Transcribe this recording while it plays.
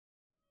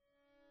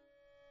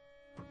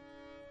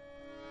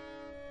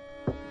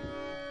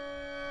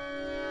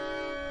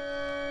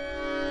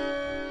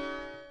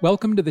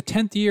Welcome to the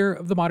 10th year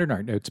of the Modern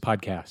Art Notes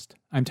podcast.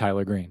 I'm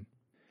Tyler Green.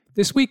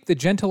 This week, the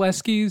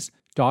Gentileschis,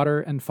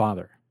 daughter and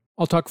father.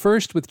 I'll talk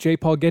first with J.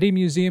 Paul Getty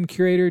Museum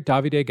curator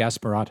Davide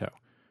Gasporotto.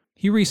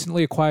 He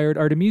recently acquired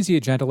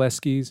Artemisia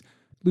Gentileschi's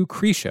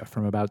Lucretia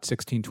from about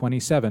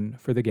 1627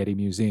 for the Getty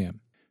Museum.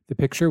 The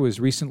picture was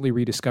recently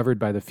rediscovered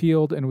by the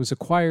field and was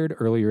acquired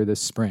earlier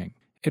this spring.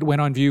 It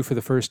went on view for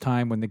the first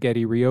time when the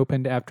Getty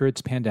reopened after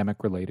its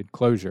pandemic-related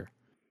closure.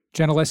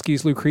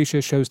 Gentileschi's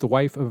Lucretia shows the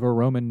wife of a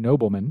Roman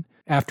nobleman.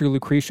 After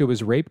Lucretia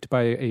was raped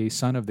by a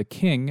son of the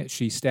king,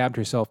 she stabbed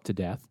herself to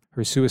death.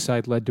 Her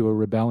suicide led to a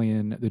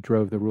rebellion that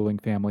drove the ruling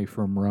family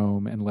from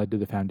Rome and led to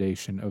the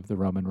foundation of the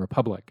Roman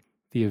Republic.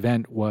 The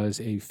event was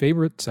a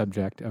favorite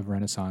subject of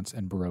Renaissance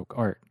and Baroque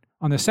art.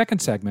 On the second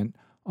segment,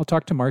 I'll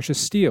talk to Marcia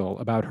Steele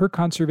about her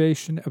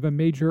conservation of a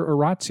major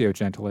Orazio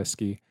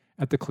Gentileschi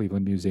at the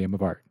Cleveland Museum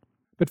of Art.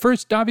 But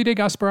first, Davide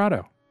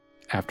Gasporotto,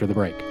 after the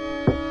break.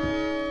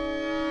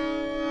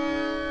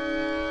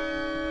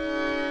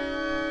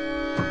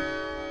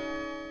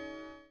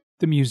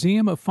 The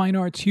Museum of Fine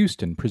Arts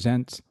Houston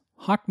presents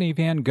Hockney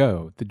Van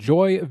Gogh, The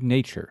Joy of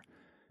Nature,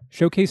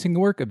 showcasing the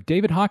work of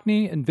David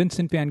Hockney and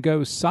Vincent van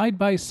Gogh side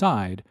by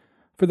side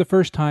for the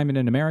first time in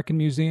an American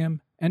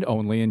museum and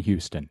only in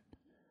Houston.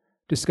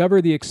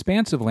 Discover the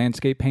expansive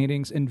landscape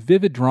paintings and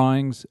vivid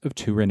drawings of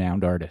two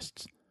renowned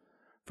artists.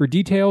 For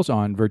details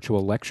on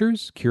virtual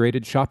lectures,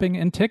 curated shopping,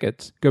 and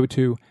tickets, go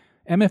to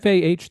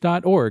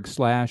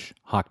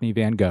mfah.org/Hockney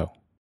Van Gogh.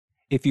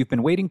 If you've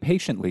been waiting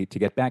patiently to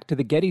get back to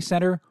the Getty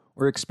Center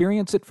or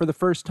experience it for the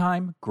first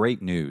time,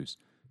 great news.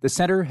 The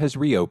center has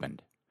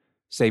reopened.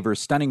 Savor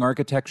stunning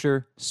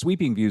architecture,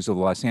 sweeping views of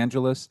Los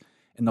Angeles,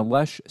 and the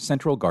lush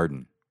Central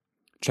Garden.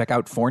 Check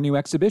out 4 new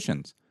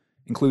exhibitions,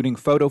 including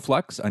Photo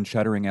Flux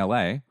Unshuttering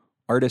LA,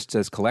 Artists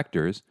as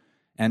Collectors,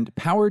 and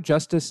Power,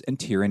 Justice, and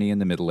Tyranny in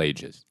the Middle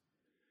Ages.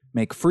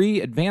 Make free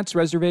advance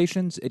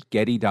reservations at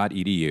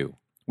getty.edu.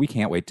 We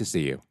can't wait to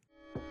see you.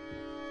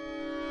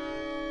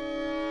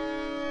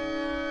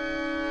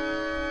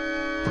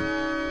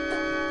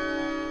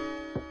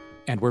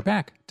 And we're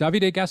back.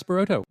 Davide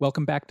Gasporotto,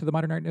 welcome back to the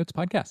Modern Art Notes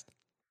podcast.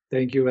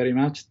 Thank you very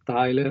much,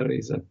 Tyler.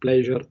 It's a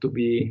pleasure to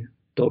be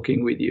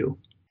talking with you.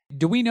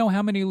 Do we know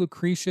how many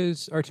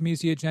Lucretias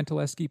Artemisia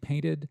Gentileschi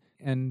painted?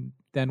 And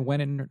then when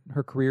in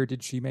her career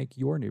did she make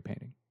your new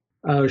painting?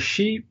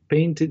 She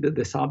painted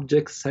the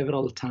subject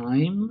several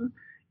times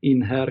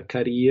in her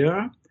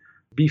career.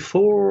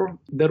 Before,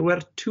 there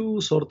were 2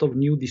 sort of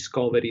new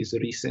discoveries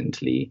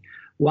recently.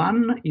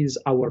 One is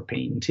our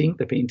painting,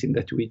 the painting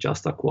that we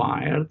just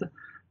acquired,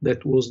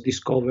 that was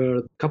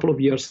discovered a couple of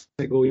years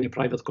ago in a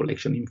private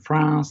collection in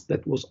France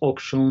that was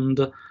auctioned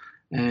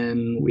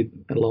and with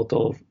a lot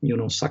of,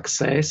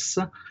 success.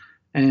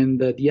 And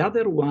the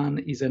other one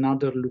is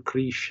another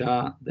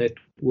Lucretia that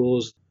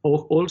was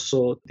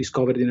also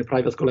discovered in a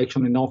private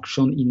collection and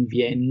auction in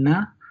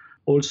Vienna,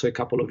 also a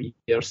couple of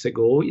years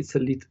ago. It's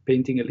a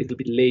painting a little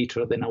bit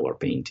later than our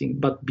painting.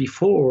 But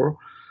before,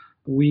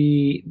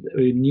 we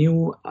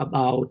knew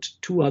about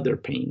 2 other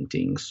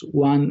paintings.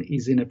 One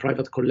is in a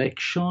private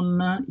collection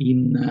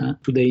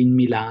today in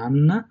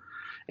Milan,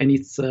 and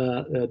it's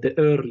the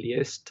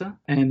earliest.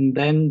 And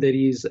then there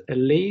is a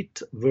late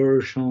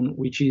version,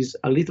 which is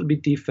a little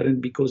bit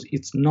different because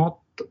it's not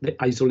the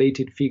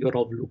isolated figure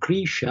of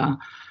Lucretia,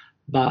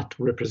 but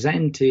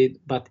represented,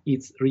 but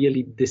it's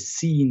really the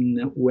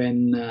scene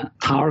when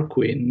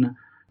Tarquin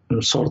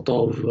sort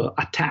of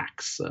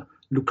attacks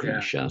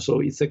Lucretia. Yeah. So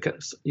it's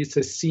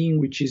a scene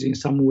which is in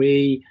some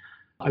way,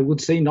 I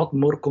would say, not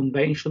more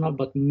conventional,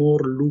 but more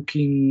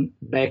looking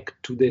back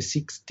to the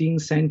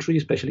 16th century,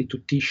 especially to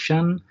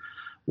Titian,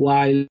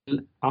 while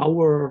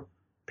our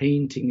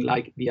painting,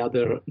 like the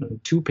other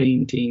 2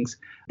 paintings,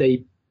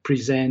 they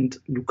present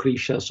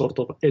Lucretia sort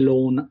of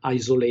alone,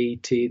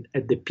 isolated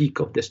at the peak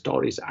of the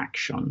story's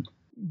action.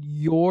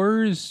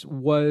 Yours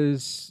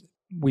was,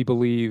 we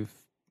believe,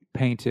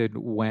 painted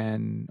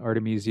when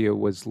Artemisia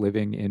was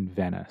living in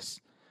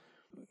Venice.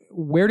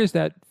 Where does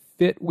that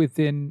fit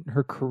within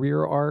her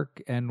career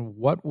arc, and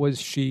what was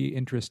she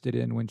interested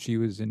in when she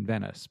was in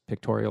Venice,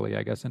 pictorially,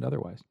 I guess, and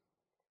otherwise?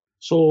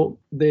 So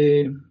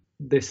the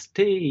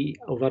stay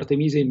of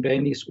Artemisia in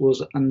Venice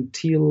was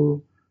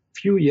until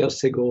few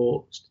years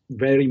ago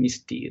very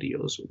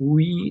mysterious.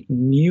 We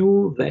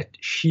knew that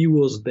she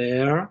was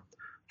there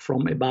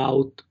from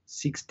about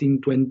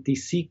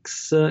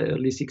 1626,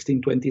 early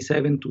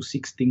 1627 to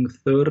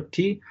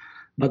 1630,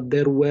 but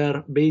there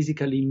were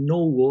basically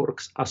no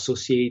works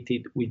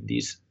associated with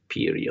this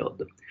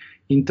period.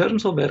 In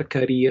terms of her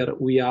career,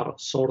 we are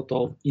sort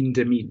of in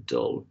the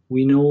middle.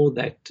 We know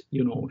that,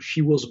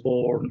 she was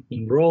born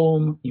in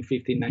Rome in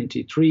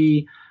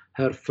 1593.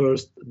 Her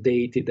first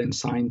dated and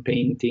signed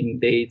painting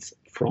dates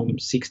from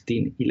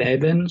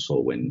 1611, so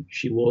when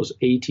she was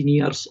 18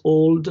 years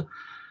old.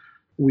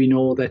 We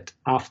know that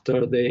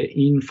after the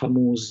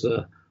infamous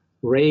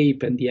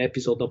rape and the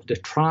episode of the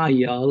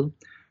trial,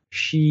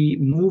 she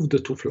moved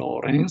to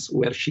Florence,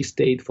 where she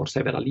stayed for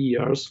several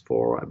years,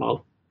 for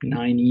about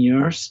 9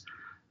 years.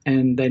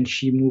 and then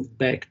she moved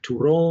back to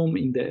Rome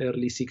in the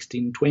early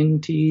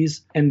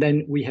 1620s. And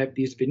then we have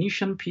this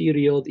Venetian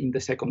period in the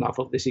second half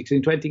of the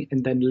 1620s,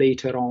 and then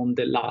later on,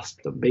 the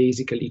last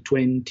basically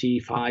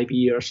 25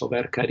 years of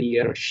her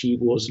career, she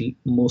was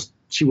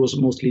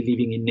mostly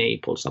living in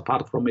Naples,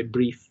 apart from a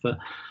brief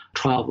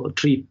travel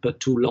trip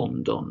to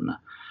London.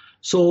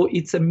 So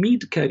it's a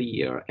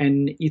mid-career,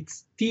 and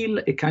it's still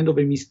a kind of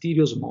a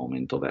mysterious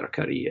moment of her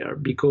career,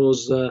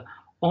 because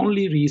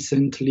only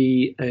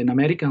recently, an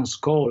American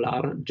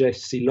scholar,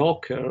 Jesse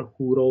Locker,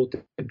 who wrote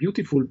a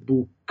beautiful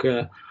book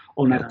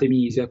on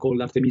Artemisia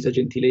called Artemisia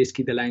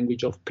Gentileschi, The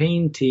Language of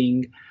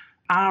Painting,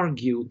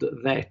 argued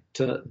that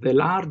the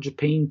large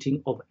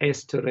painting of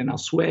Esther and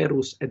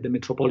Assuerus at the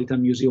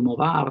Metropolitan Museum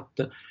of Art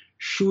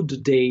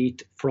should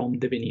date from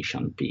the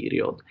Venetian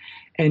period.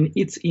 And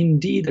it's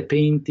indeed a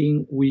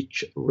painting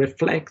which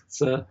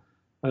reflects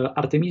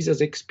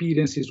Artemisia's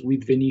experiences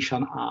with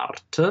Venetian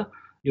art.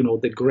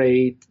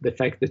 The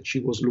fact that she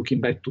was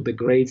looking back to the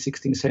great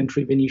 16th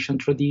century Venetian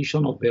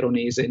tradition of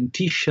Veronese and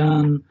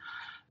Titian,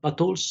 but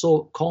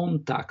also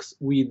contacts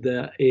with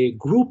a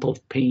group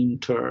of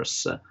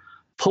painters,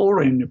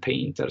 foreign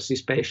painters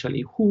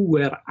especially, who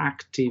were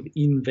active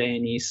in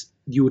Venice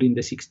during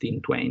the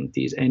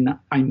 1620s. And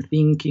I'm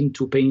thinking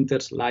to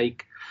painters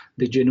like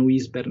the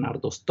Genoese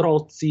Bernardo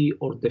Strozzi,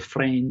 or the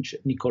French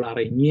Nicolas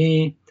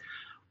Régnier,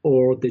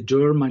 or the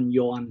German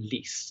Johann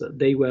Liss.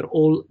 They were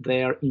all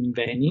there in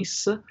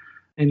Venice,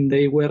 and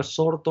they were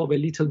sort of a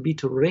little bit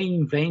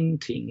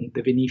reinventing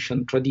the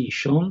Venetian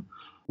tradition,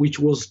 which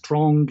was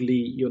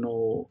strongly,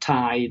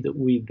 tied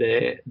with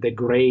the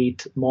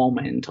great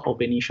moment of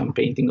Venetian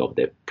painting of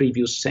the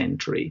previous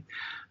century.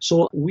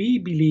 So we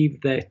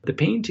believe that the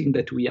painting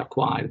that we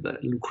acquired,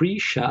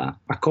 Lucretia,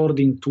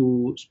 according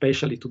to,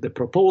 especially to the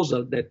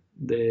proposal that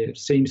the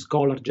same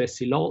scholar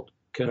Jesse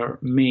Locker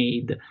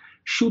made,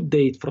 should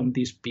date from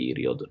this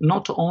period,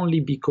 not only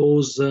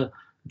because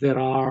there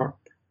are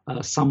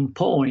some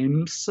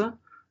poems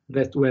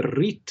that were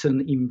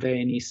written in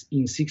Venice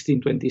in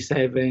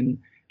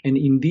 1627, and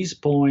in these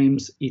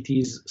poems it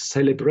is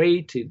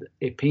celebrated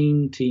a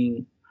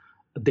painting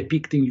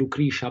depicting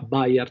Lucretia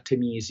by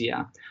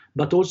Artemisia,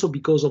 but also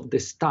because of the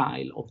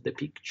style of the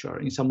picture.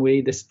 In some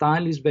way, the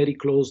style is very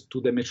close to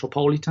the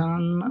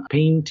Metropolitan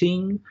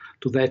painting,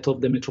 to that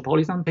of the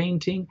Metropolitan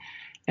painting,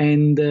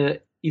 and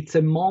it's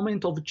a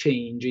moment of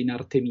change in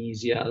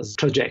Artemisia's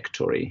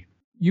trajectory.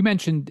 You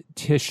mentioned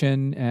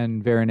Titian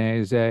and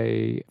Veronese.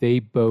 They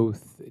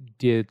both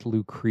did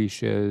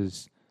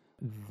Lucretias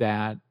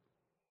that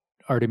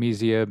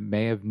Artemisia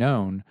may have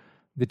known.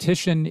 The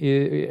Titian,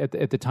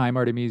 at the time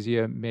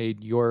Artemisia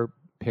made your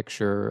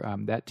picture,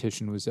 that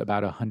Titian was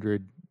about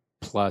 100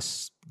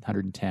 plus,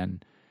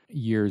 110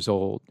 years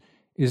old.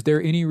 Is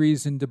there any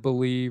reason to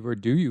believe, or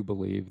do you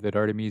believe, that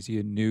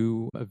Artemisia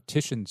knew of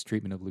Titian's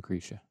treatment of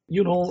Lucretia?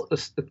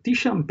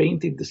 Titian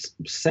painted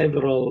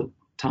several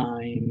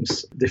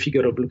times the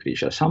figure of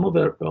Lucretia. Some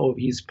of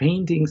his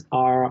paintings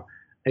are,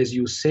 as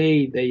you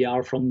say, they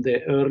are from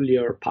the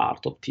earlier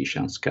part of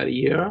Titian's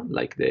career,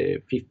 like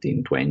the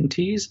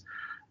 1520s,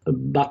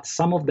 but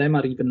some of them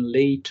are even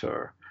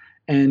later.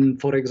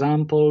 And for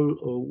example,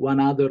 one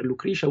other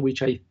Lucretia,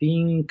 which I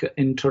think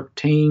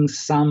entertains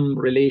some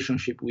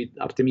relationship with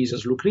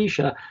Artemisia's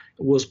Lucretia,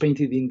 was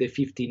painted in the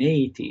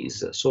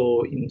 1580s,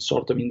 so in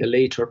the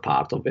later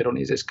part of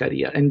Veronese's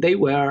career. And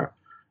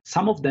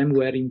some of them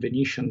were in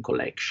Venetian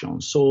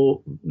collections.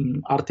 So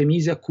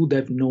Artemisia could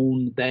have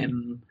known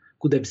them,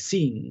 could have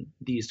seen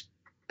these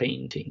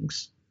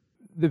paintings.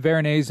 The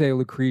Veronese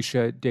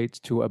Lucretia dates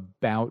to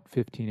about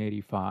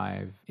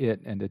 1585.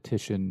 It and a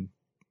Titian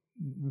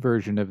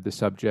version of the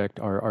subject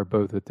are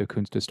both at the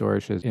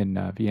Kunsthistorisches in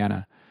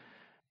Vienna.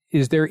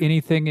 Is there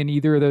anything in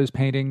either of those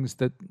paintings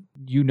that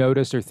you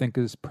notice or think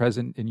is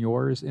present in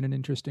yours in an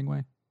interesting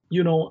way?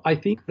 I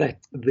think that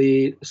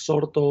the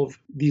sort of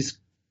this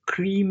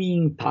creamy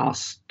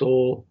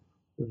impasto,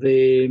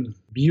 the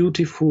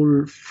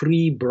beautiful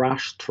free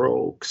brush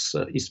strokes,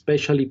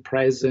 especially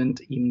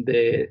present in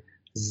the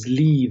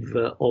sleeve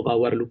of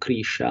our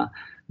Lucretia,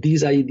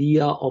 this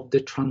idea of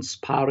the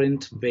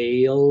transparent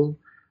veil,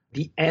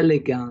 the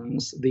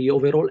elegance, the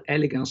overall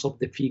elegance of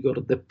the figure,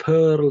 the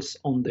pearls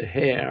on the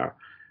hair,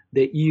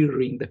 the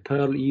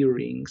pearl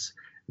earrings,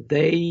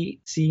 they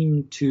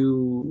seem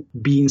to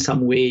be in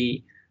some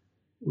way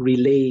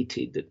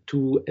related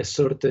to a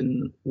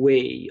certain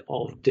way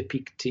of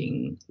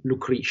depicting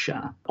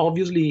Lucretia.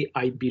 Obviously,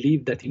 I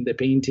believe that in the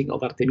painting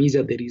of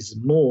Artemisia there is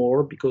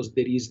more, because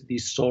there is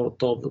this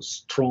sort of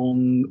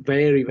strong,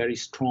 very, very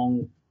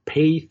strong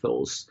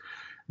pathos,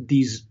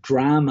 this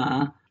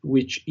drama,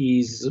 which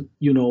is,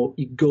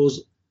 it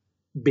goes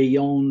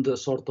beyond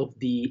sort of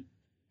the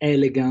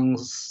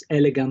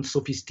elegant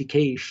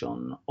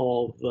sophistication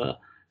of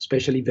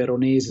especially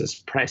Veronese's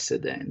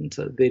precedent.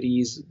 There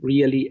is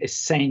really a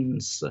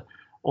sense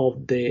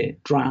of the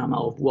drama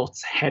of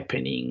what's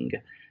happening.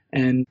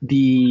 And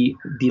the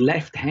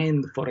left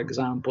hand, for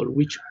example,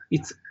 which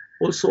it's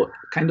also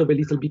kind of a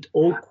little bit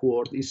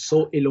awkward, is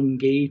so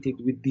elongated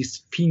with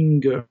these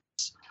fingers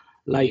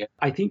Like,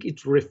 I think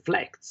it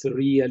reflects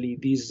really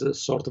this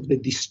sort of the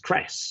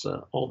distress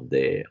of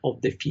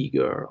the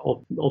figure,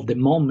 of the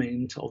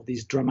moment, of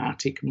this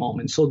dramatic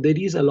moment. So there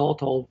is a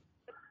lot of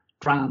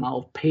drama,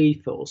 of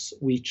pathos,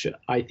 which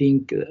I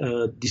think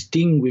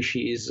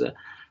distinguishes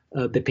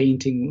the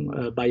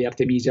painting by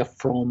Artemisia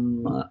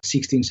from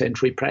 16th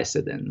century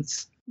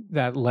precedents.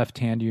 That left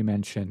hand you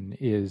mentioned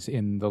is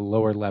in the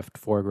lower left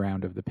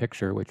foreground of the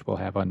picture, which we'll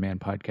have on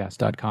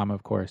manpodcast.com,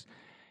 of course.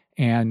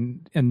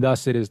 And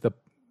thus it is the,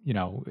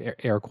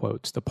 air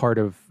quotes, the part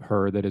of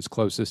her that is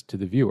closest to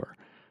the viewer.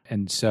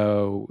 And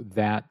so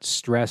that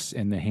stress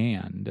in the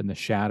hand and the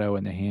shadow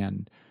in the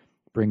hand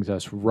brings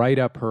us right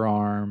up her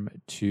arm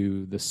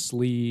to the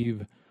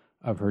sleeve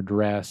of her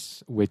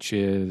dress, which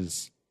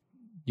is,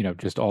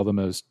 just all the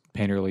most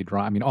painterly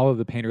drama. I mean, all of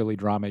the painterly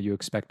drama you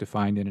expect to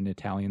find in an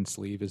Italian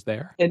sleeve is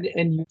there.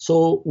 And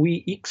so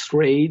we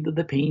X-rayed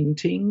the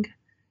painting,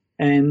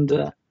 and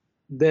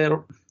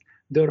there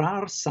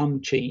are some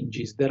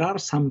changes. There are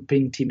some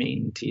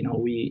pentimenti.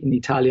 In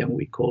Italian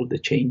we call the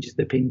changes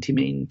the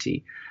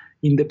pentimenti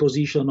in the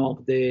position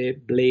of the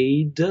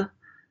blade.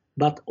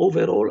 But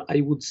overall,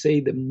 I would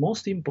say the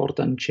most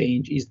important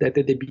change is that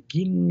at the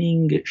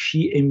beginning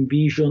she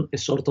envisioned a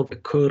sort of a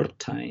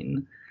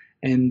curtain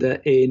and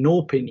an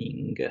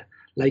opening,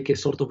 like a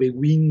sort of a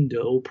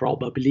window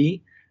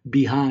probably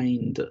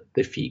behind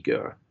the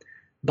figure.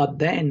 But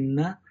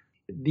then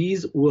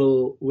these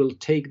will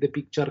take the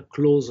picture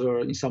closer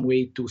in some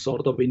way to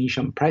sort of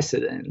Venetian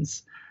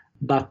precedents.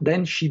 But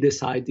then she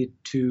decided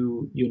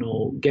to,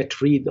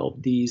 get rid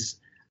of these,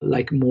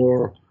 like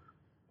more,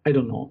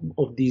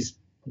 of these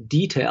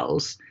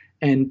details,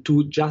 and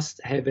to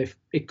just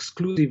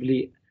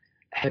exclusively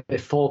have a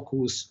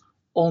focus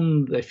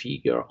on the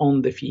figure,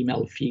 on the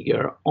female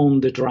figure, on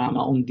the drama,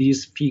 on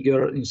this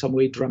figure in some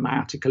way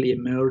dramatically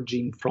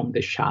emerging from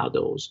the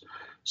shadows.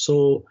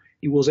 So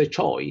it was a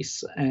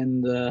choice,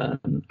 and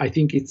I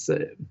think it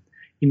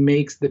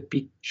makes the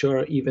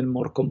picture even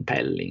more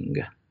compelling.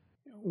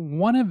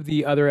 One of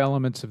the other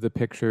elements of the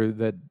picture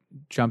that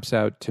jumps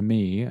out to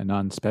me, a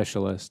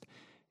non-specialist,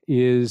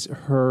 is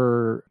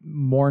her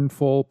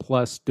mournful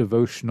plus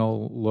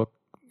devotional look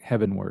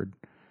heavenward.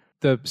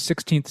 The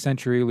 16th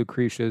century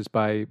Lucretias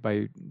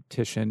by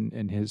Titian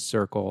and his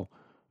circle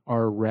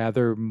are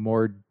rather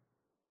more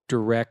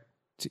direct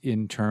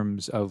in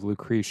terms of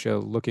Lucretia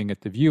looking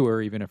at the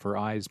viewer, even if her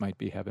eyes might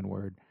be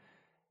heavenward.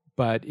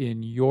 But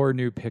in your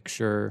new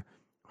picture,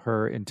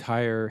 her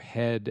entire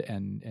head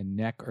and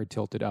neck are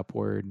tilted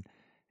upward.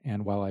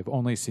 And while I've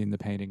only seen the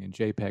painting in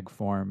JPEG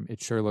form,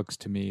 it sure looks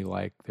to me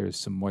like there's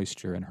some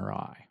moisture in her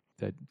eye,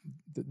 that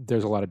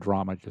there's a lot of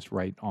drama just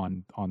right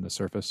on the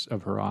surface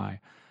of her eye.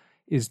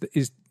 Is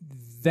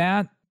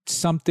that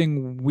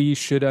something we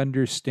should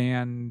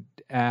understand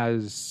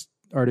as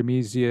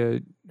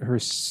Artemisia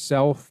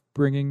herself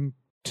bringing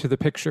to the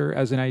picture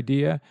as an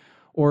idea?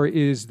 Or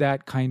is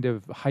that kind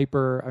of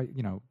hyper,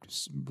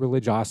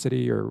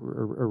 religiosity or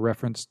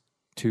reference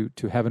to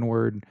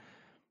heavenward,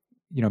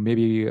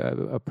 maybe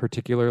a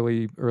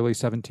particularly early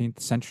 17th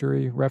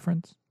century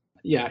reference?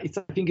 Yeah, I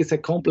think it's a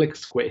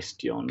complex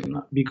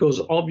question, because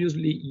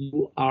obviously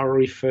you are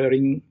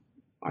referring,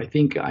 I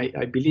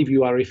believe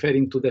you are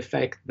referring to the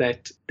fact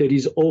that there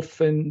is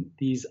often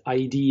this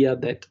idea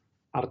that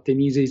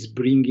Artemisia is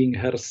bringing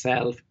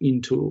herself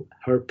into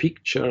her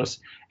pictures,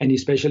 and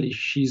especially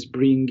she's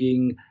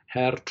bringing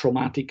her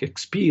traumatic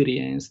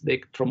experience,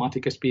 the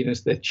traumatic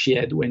experience that she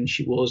had when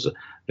she was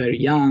very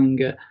young,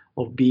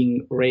 of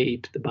being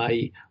raped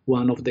by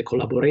one of the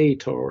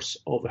collaborators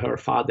of her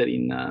father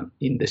in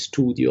the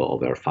studio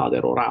of her father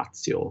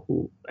Orazio,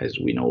 who, as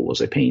we know,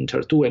 was a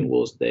painter too and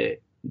was the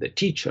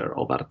teacher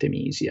of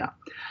Artemisia.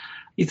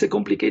 It's a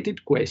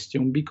complicated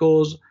question,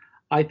 because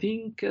I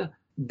think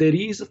there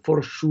is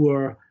for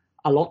sure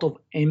a lot of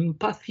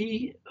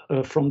empathy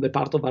from the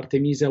part of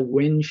Artemisia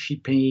when she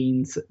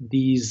paints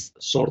these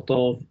sort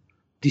of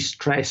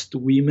distressed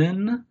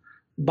women.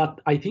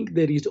 But I think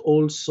there is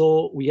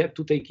also, we have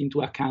to take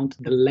into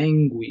account the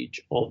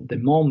language of the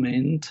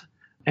moment.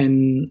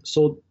 And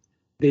so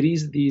there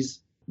is this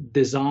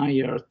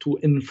desire to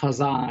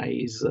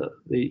emphasize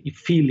the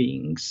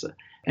feelings.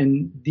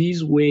 And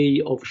this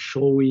way of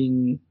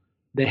showing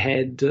the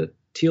head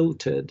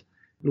tilted,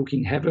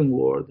 looking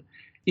heavenward,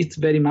 it's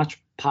very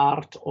much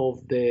part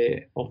of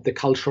the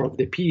culture of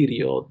the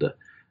period,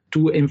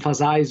 to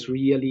emphasize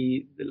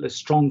really the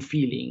strong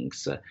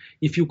feelings.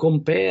 If you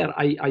compare,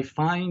 I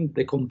find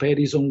the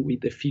comparison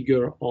with the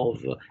figure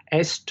of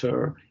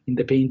Esther in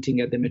the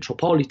painting at the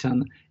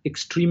Metropolitan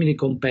extremely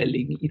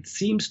compelling. It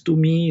seems to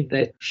me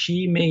that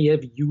she may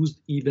have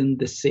used even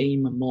the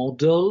same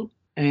model,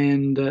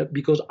 and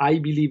because I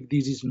believe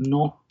this is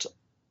not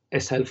a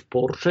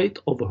self-portrait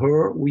of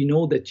her, we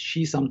know that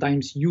she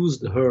sometimes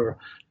used her,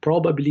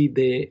 probably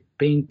the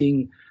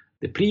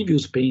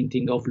previous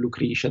painting of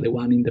Lucretia, the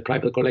one in the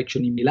private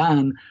collection in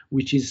Milan,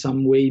 which is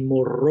some way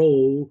more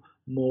raw,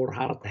 more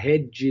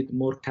hard-edged,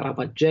 more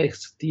Caravaggesque,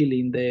 still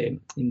in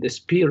the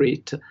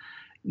spirit.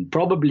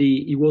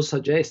 Probably it was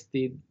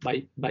suggested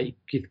by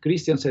Keith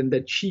Christiansen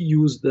that she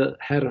used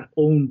her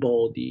own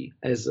body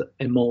as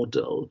a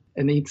model.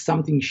 And it's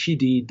something she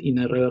did in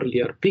her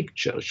earlier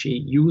picture. She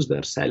used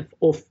herself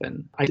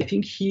often. I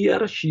think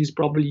here she's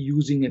probably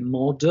using a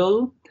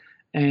model.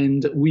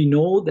 And we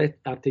know that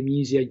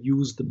Artemisia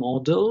used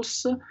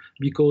models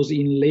because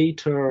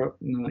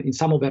in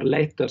some of her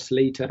letters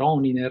later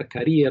on in her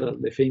career,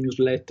 the famous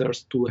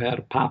letters to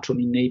her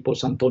patron in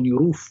Naples, Antonio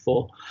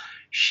Ruffo,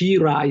 she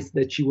writes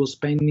that she was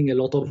spending a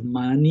lot of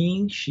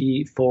money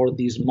for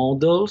these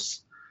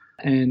models.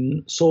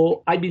 And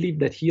so I believe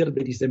that here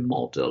there is a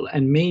model,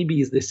 and maybe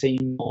it's the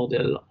same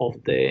model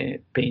of the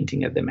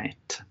painting at the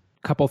Met.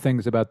 A couple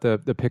things about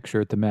the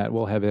picture at the Met.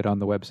 We'll have it on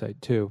the website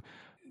too.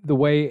 The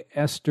way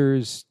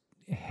Esther's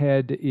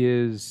head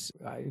is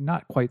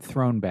not quite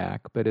thrown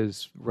back, but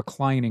is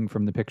reclining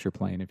from the picture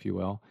plane, if you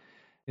will,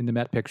 in the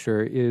Met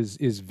picture is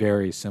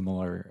very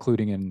similar,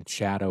 including in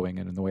shadowing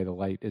and in the way the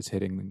light is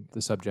hitting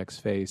the subject's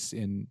face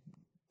in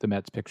the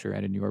Met's picture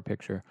and in your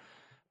picture.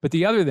 But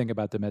the other thing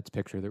about the Met's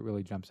picture that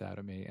really jumps out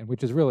at me, and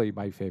which is really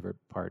my favorite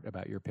part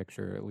about your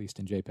picture, at least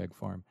in JPEG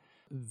form,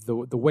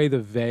 the way the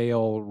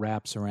veil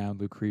wraps around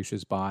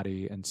Lucretia's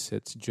body and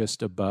sits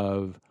just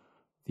above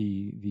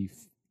the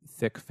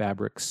thick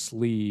fabric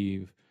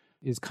sleeve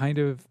is kind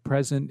of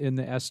present in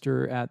the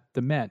Esther at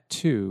the Met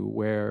too,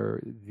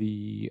 where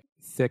the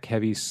thick,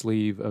 heavy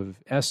sleeve of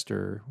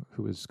Esther,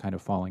 who is kind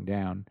of falling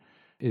down,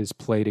 is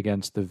played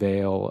against the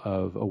veil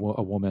of a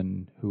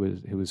woman who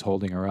is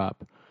holding her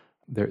up.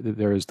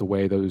 There is the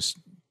way those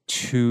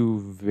two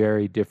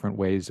very different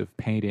ways of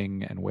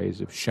painting and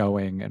ways of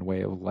showing and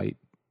way of light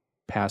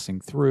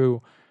passing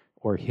through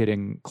or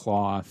hitting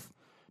cloth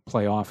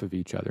play off of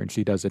each other, and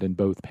she does it in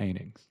both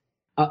paintings.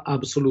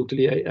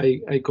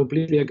 Absolutely. I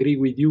completely agree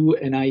with you,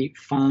 and I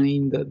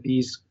find that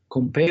these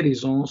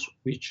comparisons,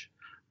 which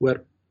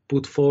were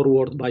put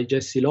forward by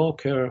Jesse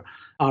Locker,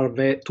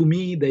 to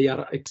me, they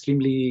are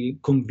extremely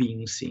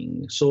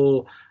convincing.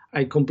 So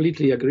I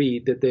completely agree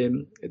that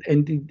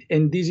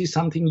and this is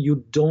something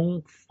you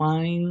don't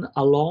find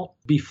a lot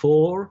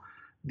before,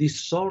 this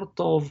sort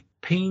of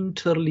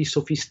painterly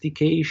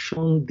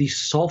sophistication, this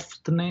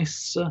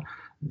softness,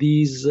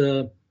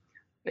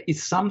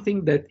 it's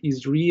something that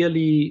is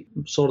really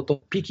sort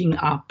of picking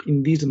up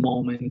in this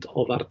moment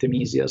of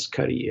Artemisia's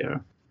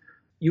career.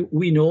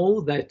 We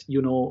know that,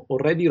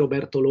 already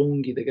Roberto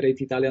Longhi, the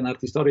great Italian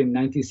art historian, in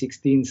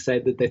 1916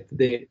 said that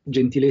the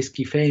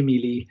Gentileschi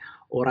family,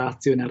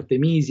 Orazio and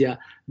Artemisia,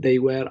 they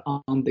were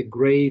on the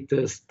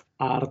greatest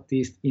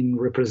artists in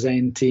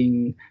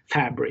representing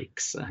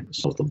fabrics,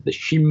 sort of the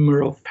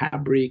shimmer of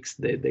fabrics,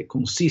 the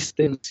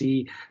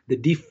consistency, the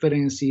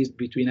differences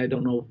between,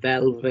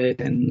 velvet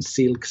and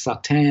silk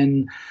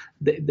satin.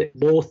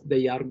 Both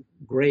they are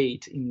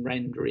great in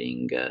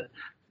rendering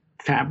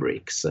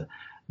fabrics.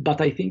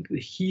 But I think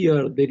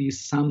here there is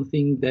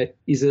something that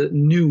is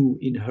new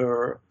in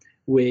her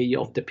way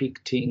of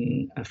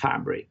depicting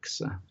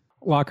fabrics.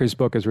 Locker's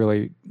book is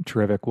really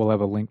terrific. We'll have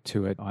a link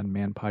to it on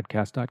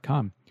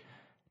manpodcast.com.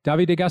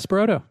 Davide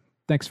Gasporotto,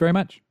 thanks very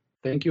much.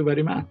 Thank you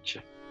very much.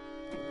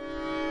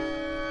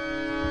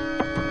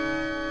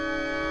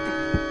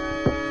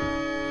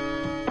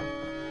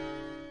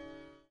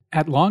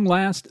 At long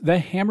last, the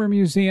Hammer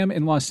Museum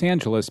in Los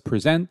Angeles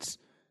presents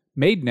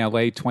Made in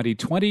LA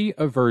 2020,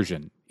 a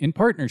version, in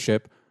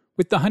partnership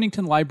with the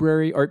Huntington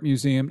Library, Art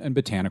Museum, and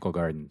Botanical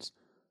Gardens.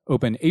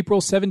 Open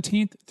April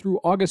 17th through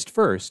August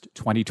 1st,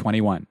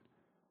 2021.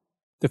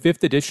 The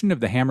 5th edition of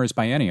the Hammers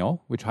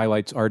Biennial, which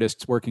highlights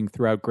artists working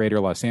throughout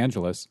Greater Los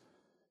Angeles,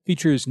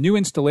 features new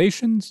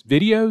installations,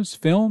 videos,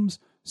 films,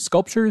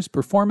 sculptures,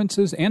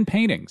 performances, and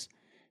paintings,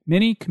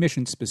 many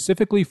commissioned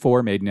specifically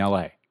for Made in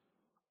LA.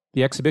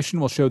 The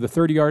exhibition will show the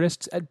 30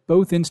 artists at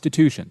both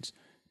institutions,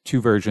 two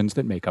versions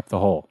that make up the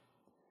whole.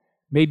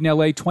 Made in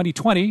LA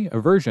 2020, a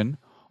version,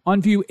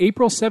 on view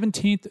April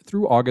 17th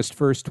through August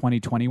 1st,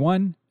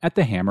 2021 at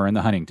the Hammer and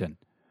the Huntington.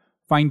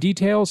 Find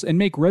details and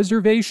make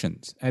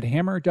reservations at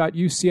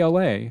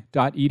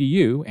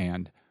hammer.ucla.edu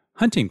and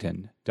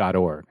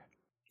huntington.org.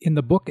 In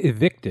the book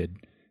Evicted,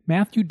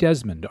 Matthew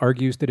Desmond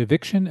argues that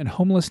eviction and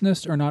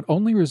homelessness are not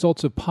only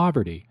results of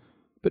poverty,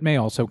 but may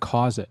also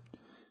cause it.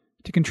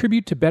 To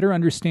contribute to better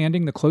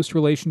understanding the close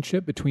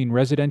relationship between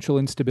residential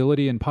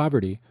instability and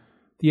poverty,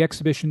 the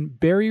exhibition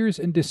Barriers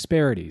and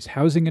Disparities,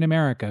 Housing in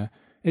America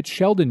at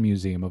Sheldon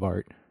Museum of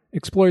Art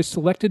explores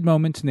selected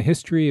moments in the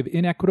history of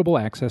inequitable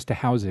access to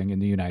housing in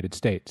the United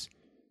States.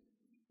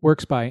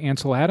 Works by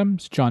Ansel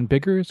Adams, John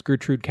Biggers,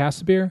 Gertrude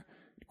Casimir,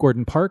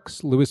 Gordon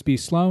Parks, Louis B.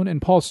 Sloan, and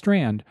Paul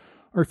Strand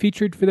are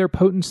featured for their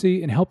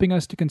potency in helping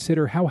us to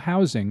consider how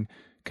housing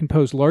can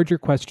pose larger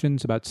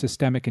questions about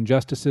systemic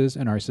injustices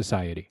in our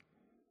society.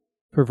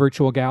 For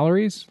virtual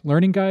galleries,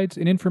 learning guides,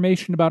 and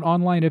information about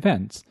online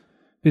events,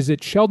 visit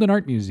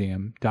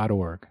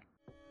sheldonartmuseum.org.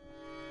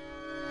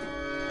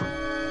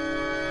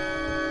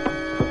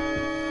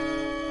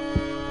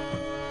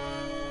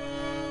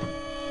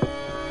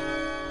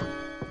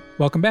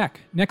 Welcome back.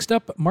 Next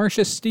up,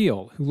 Marcia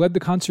Steele, who led the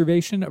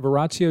conservation of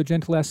Orazio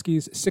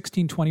Gentileschi's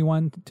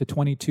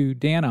 1621-22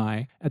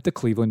 Danaë at the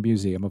Cleveland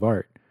Museum of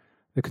Art.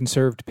 The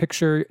conserved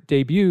picture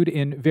debuted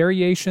in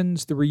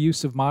Variations, the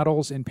Reuse of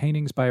Models in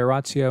Paintings by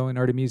Orazio and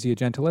Artemisia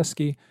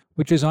Gentileschi,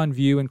 which is on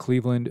view in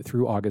Cleveland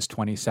through August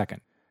 22nd.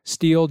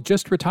 Steele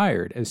just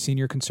retired as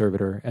senior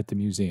conservator at the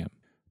museum.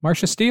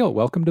 Marcia Steele,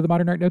 welcome to the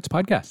Modern Art Notes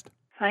podcast.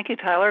 Thank you,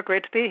 Tyler.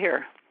 Great to be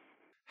here.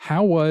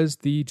 How was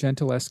the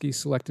Gentileschi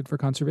selected for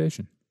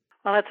conservation?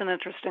 Well, that's an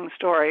interesting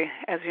story.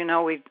 As you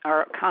know, we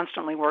are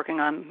constantly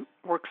working on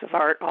works of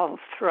art all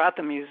throughout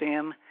the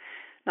museum,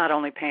 not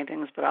only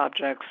paintings, but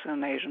objects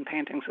and Asian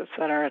paintings,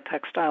 etc.,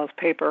 textiles,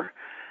 paper.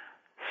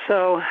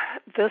 So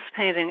this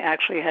painting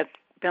actually had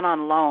been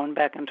on loan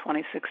back in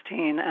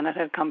 2016, and it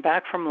had come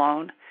back from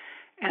loan,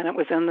 and it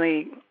was in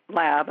the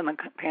lab, in the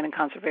painting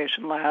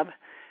conservation lab,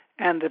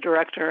 and the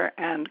director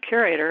and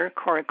curator,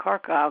 Corey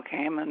Korkow,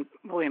 came, and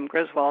William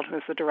Griswold,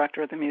 who's the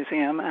director of the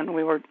museum, and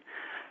we were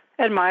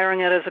admiring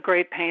it as a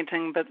great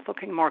painting, but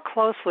looking more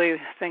closely,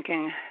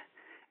 thinking,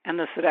 and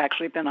this had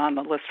actually been on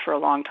the list for a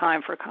long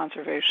time for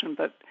conservation,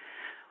 but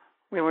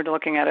we were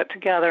looking at it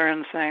together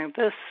and saying,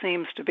 this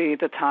seems to be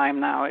the time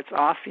now. It's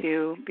off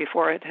view.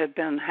 Before it had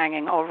been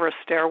hanging over a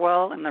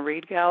stairwell in the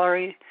Reed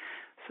Gallery.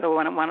 So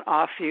when it went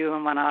off view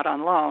and went out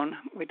on loan,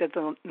 we did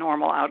the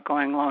normal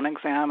outgoing loan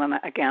exam, and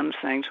again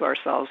saying to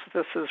ourselves,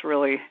 this is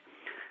really,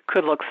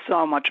 could look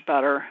so much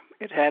better.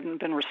 It hadn't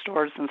been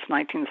restored since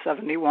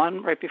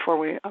 1971, right before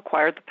we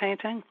acquired the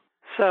painting.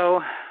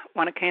 So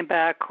when it came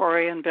back,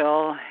 Corey and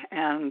Bill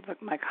and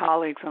my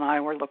colleagues and I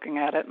were looking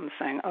at it and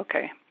saying,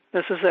 okay,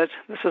 this is it.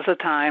 This is the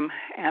time.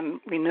 And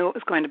we knew it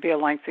was going to be a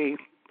lengthy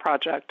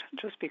project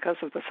just because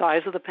of the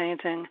size of the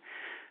painting,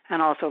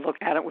 and also look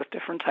at it with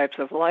different types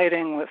of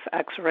lighting, with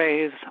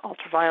X-rays,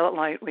 ultraviolet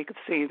light. We could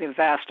see the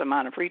vast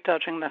amount of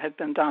retouching that had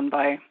been done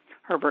by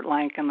Herbert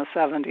Lank in the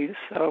 70s.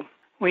 So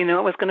we knew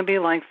it was going to be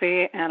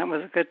lengthy, and it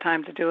was a good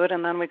time to do it,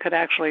 and then we could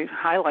actually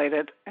highlight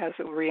it as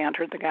it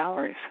re-entered the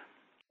galleries.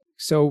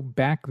 So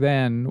back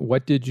then,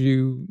 what did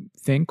you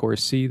think or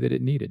see that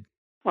it needed?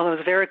 Well, it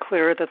was very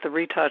clear that the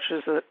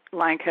retouches that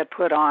Lank had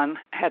put on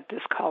had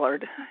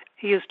discolored.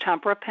 He used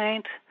tempera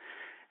paint,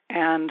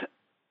 and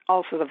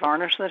also the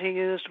varnish that he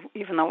used,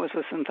 even though it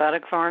was a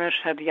synthetic varnish,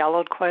 had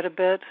yellowed quite a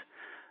bit.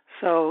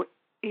 So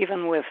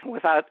even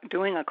without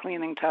doing a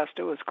cleaning test,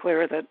 it was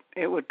clear that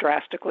it would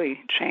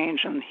drastically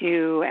change in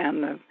hue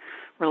and the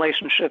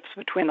relationships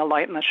between the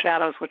light and the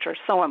shadows, which are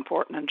so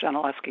important in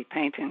Gentileschi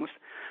paintings,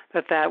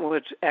 that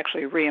would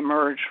actually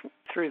reemerge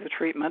through the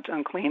treatment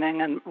and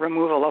cleaning and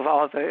removal of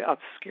all of the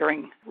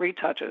obscuring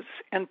retouches.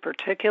 In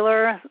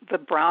particular, the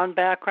brown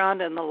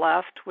background in the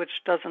left,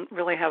 which doesn't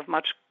really have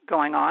much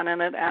going on in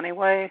it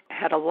anyway,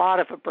 had a lot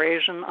of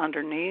abrasion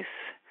underneath.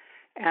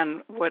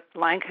 And what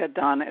Lank had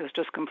done is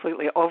just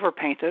completely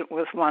overpaint it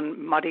with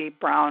one muddy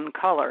brown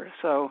color.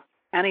 So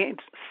any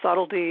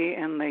subtlety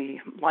in the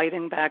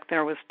lighting back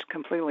there was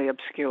completely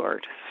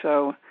obscured.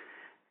 So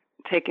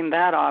taking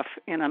that off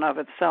in and of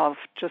itself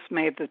just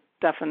made the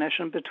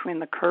definition between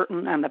the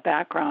curtain and the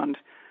background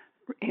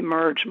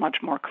emerge much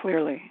more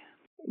clearly.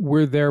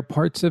 Were there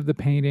parts of the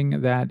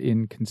painting that,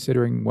 in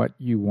considering what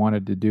you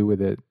wanted to do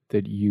with it,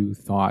 that you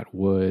thought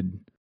would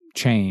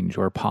change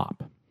or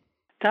pop?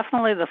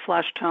 Definitely the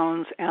flesh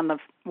tones and the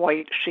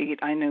white sheet,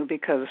 I knew,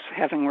 because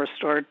having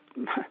restored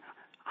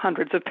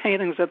hundreds of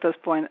paintings at this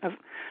point,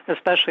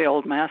 especially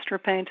old master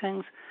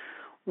paintings,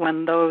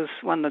 when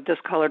the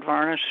discolored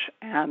varnish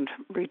and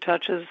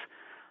retouches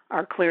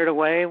are cleared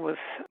away with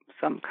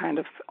some kind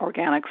of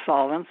organic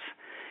solvents,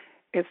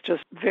 it's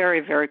just very,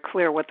 very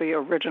clear what the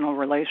original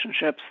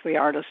relationships the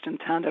artist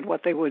intended,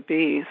 what they would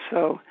be.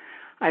 So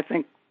I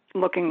think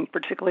looking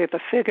particularly at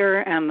the figure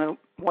and the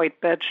white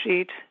bed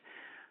sheet,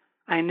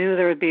 I knew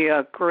there would be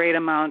a great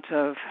amount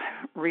of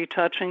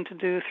retouching to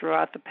do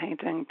throughout the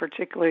painting,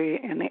 particularly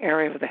in the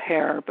area of the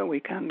hair, but we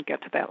can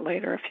get to that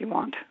later if you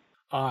want.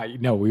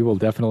 No, we will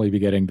definitely be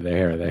getting to the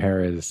hair. The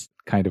hair is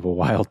kind of a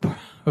wild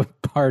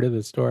part of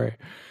the story.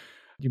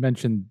 You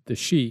mentioned the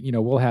sheet.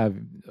 We'll have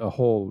a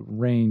whole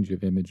range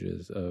of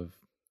images of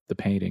the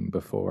painting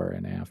before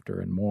and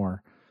after and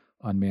more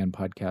on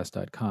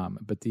manpodcast.com.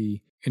 But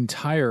the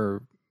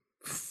entire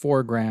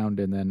foreground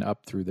and then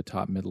up through the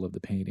top middle of the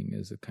painting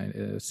is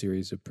a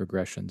series of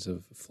progressions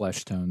of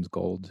flesh tones,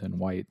 golds and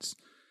whites,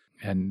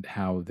 and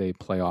how they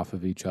play off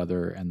of each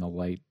other and the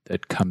light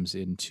that comes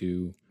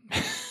into...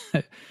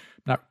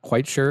 Not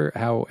quite sure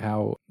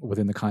how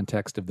within the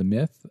context of the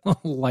myth,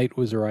 light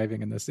was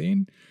arriving in the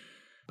scene,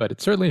 but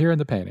it's certainly here in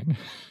the painting.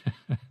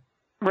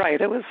 Right.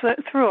 It was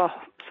through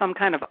some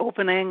kind of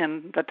opening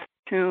in the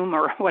tomb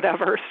or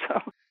whatever. So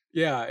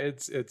yeah,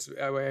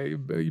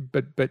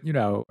 but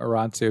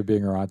Orazio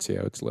being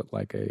Orazio, it's lit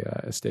like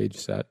a stage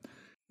set.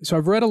 So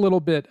I've read a little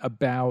bit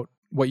about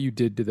what you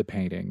did to the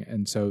painting,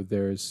 and so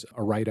there's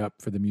a write-up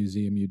for the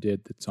museum you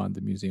did that's on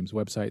the museum's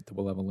website that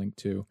we'll have a link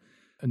to.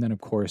 And then,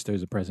 of course,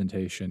 there's a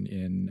presentation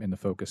in the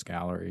Focus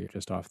Gallery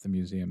just off the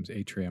museum's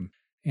atrium.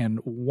 And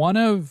one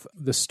of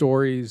the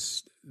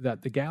stories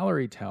that the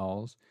gallery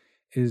tells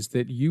is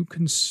that you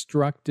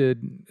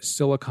constructed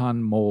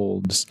silicon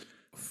molds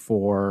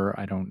for,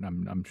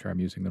 I'm sure I'm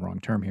using the wrong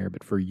term here,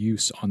 but for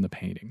use on the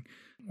painting.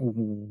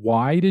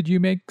 Why did you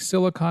make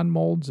silicon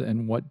molds,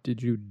 and what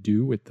did you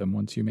do with them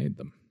once you made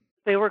them?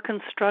 They were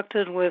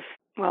constructed with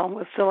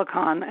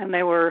silicon, and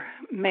they were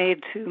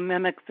made to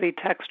mimic the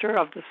texture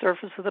of the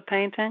surface of the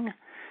painting.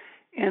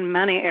 In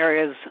many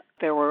areas,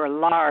 there were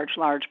large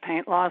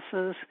paint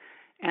losses,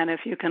 and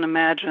if you can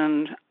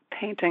imagine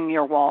painting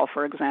your wall,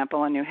 for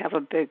example, and you have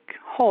a big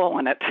hole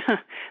in it,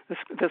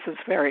 this is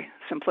very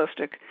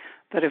simplistic,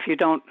 but if you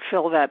don't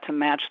fill that to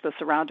match the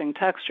surrounding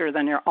texture,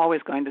 then you're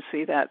always going to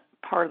see that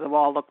part of the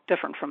wall look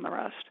different from the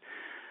rest.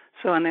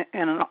 So in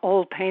an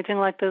old painting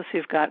like this,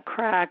 you've got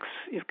cracks,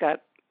 you've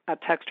got a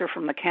texture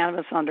from the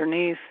canvas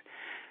underneath.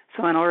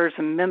 So in order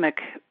to mimic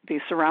the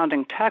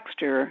surrounding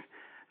texture,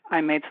 I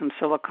made some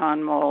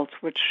silicone molds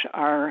which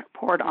are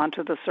poured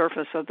onto the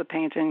surface of the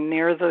painting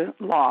near the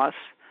loss.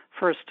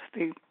 First,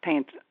 the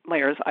paint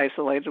layer is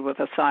isolated with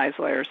a size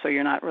layer, so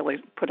you're not really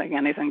putting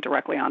anything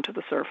directly onto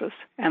the surface.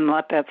 And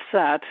let that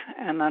set,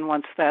 and then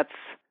once that's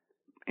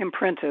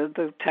imprinted,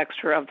 the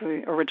texture of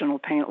the original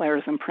paint layer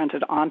is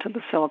imprinted onto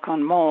the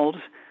silicone mold.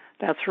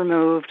 That's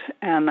removed,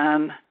 and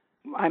then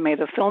I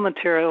made a fill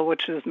material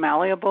which is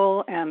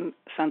malleable and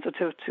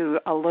sensitive to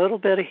a little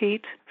bit of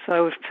heat.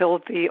 So I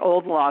filled the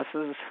old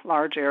losses,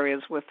 large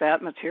areas, with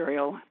that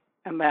material,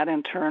 and that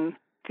in turn,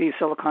 the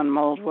silicone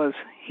mold was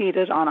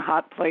heated on a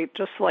hot plate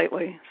just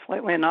slightly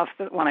enough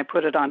that when I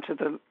put it onto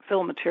the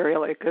fill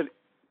material, it could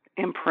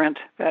imprint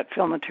that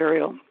fill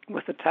material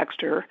with the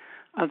texture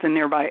of the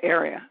nearby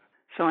area.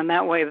 So in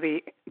that way,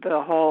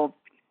 the whole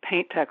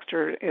paint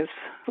texture is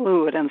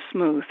fluid and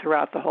smooth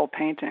throughout the whole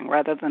painting,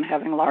 rather than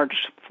having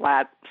large,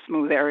 flat,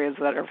 smooth areas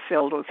that are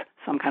filled with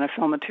some kind of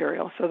fill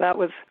material. So that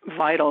was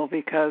vital,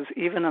 because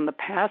even in the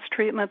past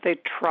treatment, they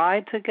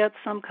tried to get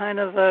some kind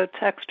of a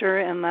texture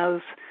in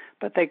those,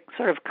 but they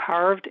sort of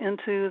carved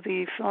into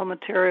the fill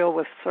material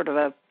with sort of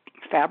a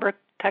fabric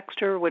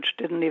texture, which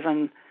didn't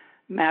even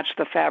match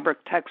the fabric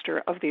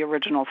texture of the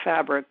original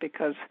fabric,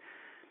 because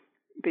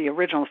the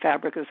original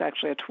fabric is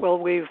actually a twill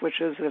weave,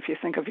 which is, if you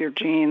think of your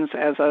jeans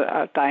as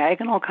a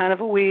diagonal kind of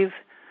a weave,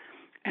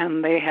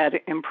 and they had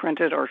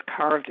imprinted or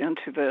carved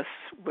into this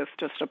with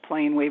just a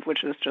plain weave,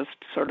 which is just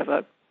sort of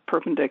a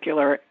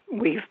perpendicular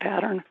weave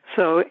pattern.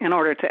 So in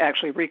order to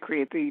actually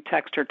recreate the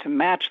texture to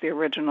match the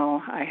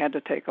original, I had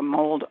to take a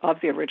mold of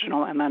the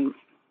original and then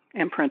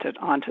imprint it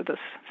onto this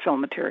fill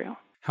material.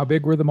 How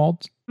big were the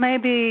molds?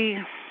 Maybe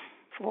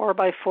 4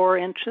 by 4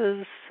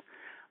 inches.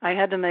 I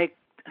had to make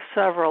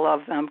several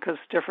of them because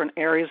different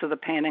areas of the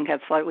painting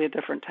had slightly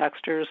different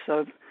textures.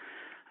 So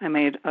I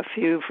made a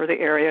few for the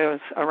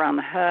areas around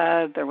the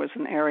head. There was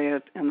an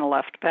area in the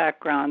left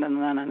background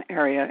and then an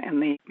area in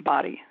the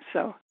body.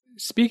 So,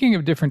 speaking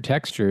of different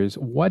textures,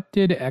 what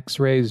did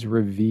X-rays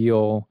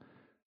reveal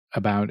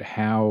about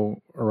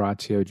how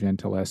Orazio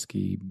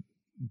Gentileschi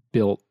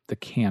built the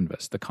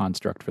canvas, the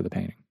construct for the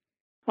painting?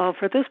 Well,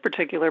 for this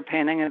particular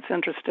painting, it's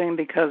interesting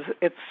because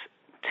it's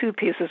 2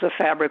 pieces of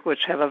fabric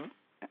which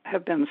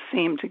have been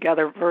seamed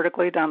together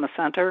vertically down the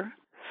center.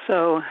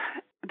 So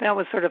that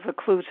was sort of a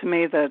clue to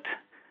me that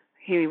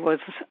he was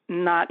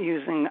not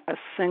using a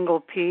single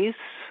piece,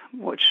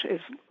 which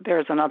is,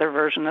 there's another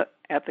version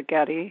at the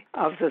Getty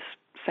of this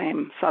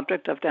same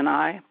subject of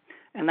Danaë,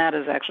 and that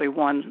is actually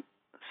one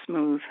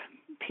smooth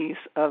piece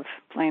of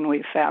plain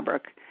weave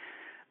fabric.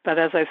 But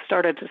as I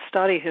started to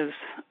study his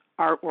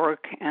artwork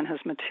and his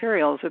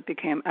materials, it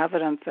became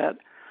evident that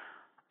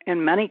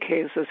in many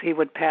cases he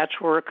would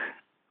patchwork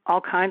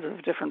all kinds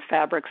of different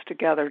fabrics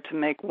together to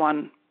make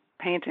one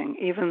painting,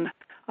 even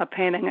a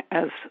painting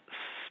as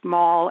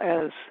small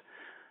as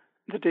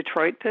the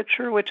Detroit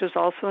picture, which is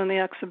also in the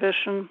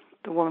exhibition,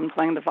 the woman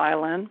playing the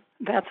violin.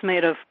 That's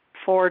made of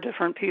 4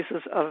 different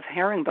pieces of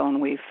herringbone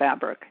weave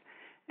fabric,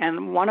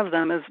 and one of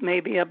them is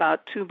maybe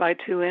about 2 by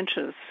 2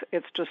 inches.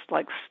 It's just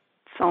like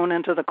sewn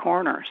into the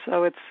corner.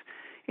 So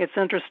it's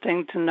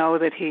interesting to know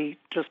that he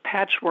just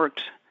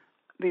patchworked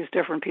these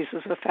different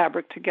pieces of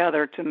fabric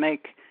together to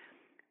make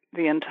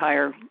the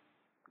entire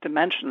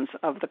dimensions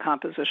of the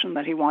composition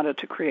that he wanted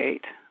to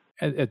create.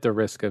 At the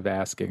risk of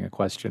asking a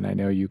question I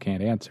know you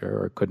can't answer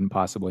or couldn't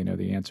possibly know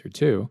the answer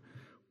to,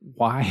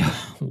 why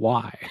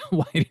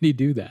did he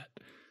do that?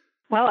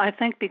 Well, I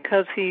think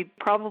because he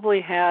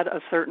probably had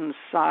a certain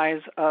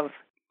size of,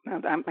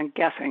 I'm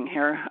guessing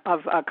here,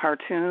 of a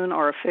cartoon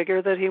or a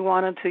figure that he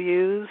wanted to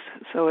use.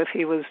 So if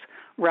he was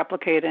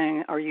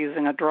replicating or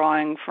using a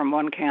drawing from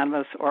one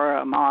canvas or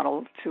a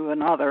model to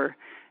another,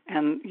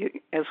 and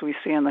as we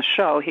see in the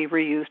show, he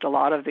reused a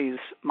lot of these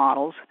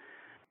models,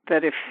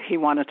 that if he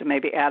wanted to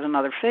maybe add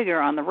another figure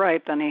on the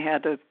right, then he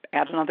had to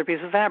add another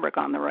piece of fabric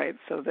on the right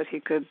so that he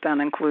could then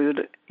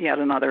include yet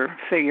another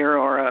figure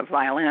or a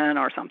violin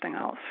or something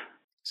else.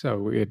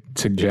 So it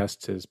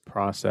suggests his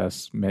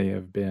process may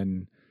have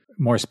been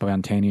more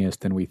spontaneous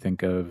than we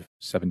think of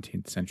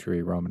 17th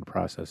century Roman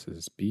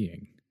processes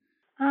being.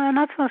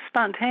 Not so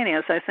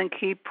spontaneous. I think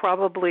he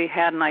probably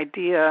had an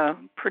idea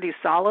pretty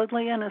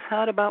solidly in his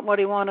head about what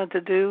he wanted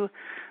to do,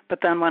 But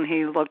then when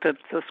he looked at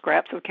the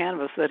scraps of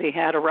canvas that he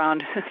had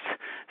around his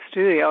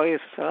studio, he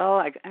said, well,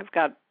 I've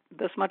got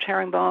this much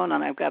herringbone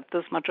and I've got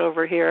this much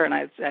over here, and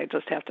I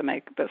just have to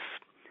make this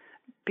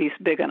piece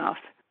big enough.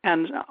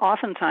 And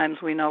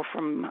oftentimes we know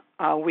from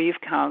weave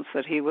counts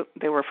that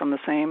they were from the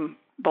same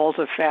bolts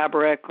of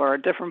fabric or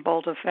different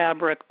bolts of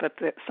fabric, but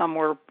some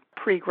were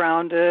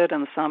pre-grounded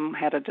and some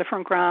had a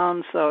different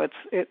ground. So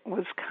it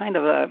was kind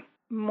of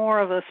more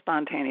of a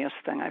spontaneous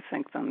thing, I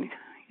think, than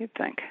you'd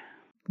think.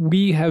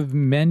 We have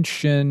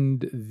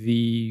mentioned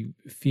the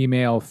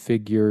female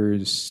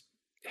figure's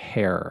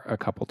hair a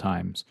couple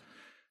times.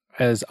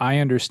 As I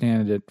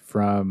understand it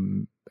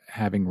from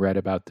having read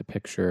about the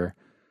picture,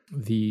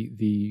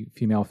 the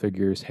female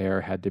figure's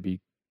hair had to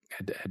be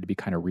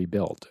kind of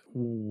rebuilt.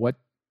 What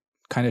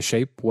kind of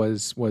shape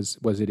was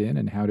it in,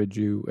 and how did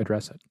you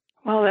address it?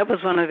 Well, that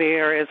was one of the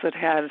areas that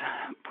had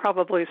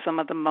probably some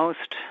of the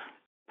most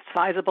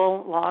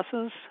sizable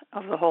losses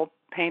of the whole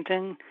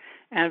painting,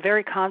 and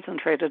very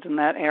concentrated in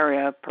that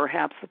area.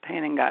 Perhaps the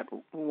painting got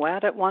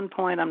wet at one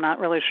point. I'm not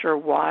really sure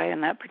why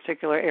in that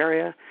particular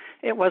area.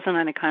 It wasn't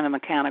any kind of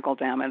mechanical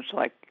damage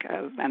like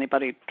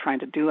anybody trying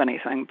to do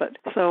anything. But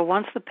so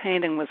once the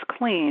painting was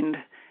cleaned,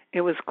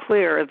 it was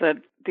clear that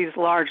these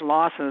large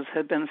losses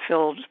had been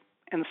filled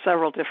in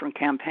several different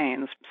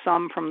campaigns,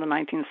 some from the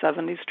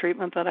 1970s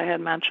treatment that I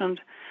had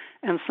mentioned,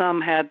 and some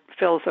had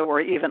fills that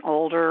were even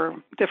older,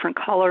 different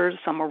colors.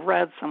 Some were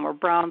red, some were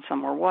brown,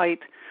 some were white.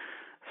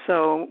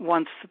 So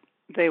once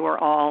they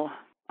were all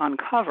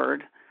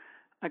uncovered,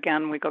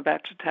 again, we go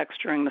back to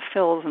texturing the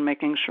fills and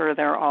making sure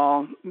they're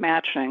all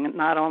matching.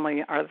 Not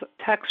only are the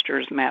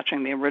textures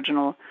matching the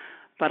original,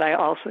 but I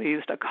also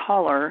used a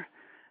color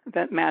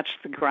that matched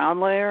the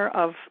ground layer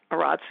of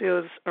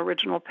Orazio's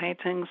original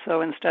painting. So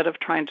instead of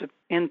trying to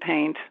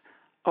in-paint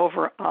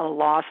over a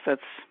loss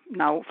that's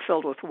now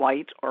filled with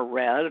white or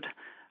red,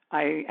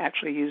 I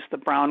actually used the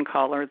brown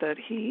color that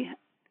he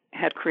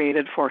had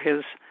created for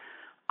his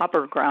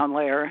upper ground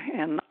layer.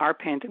 In our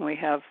painting, we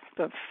have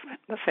the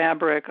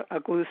fabric, a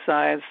glue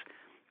size.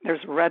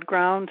 There's a red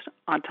ground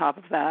on top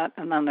of that,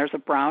 and then there's a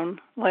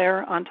brown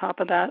layer on top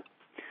of that.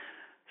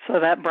 So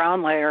that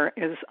brown layer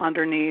is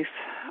underneath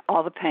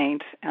all the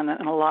paint, and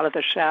in a lot of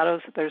the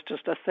shadows, there's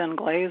just a thin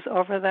glaze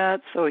over that.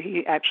 So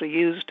he actually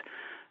used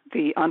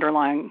the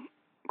underlying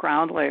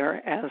ground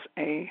layer as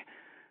a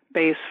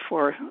base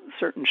for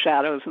certain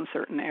shadows in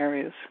certain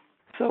areas.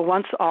 So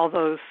once all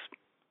those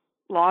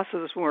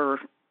losses were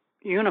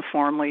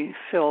uniformly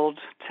filled,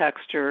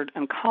 textured,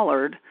 and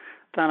colored,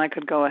 then I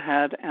could go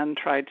ahead and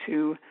try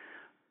to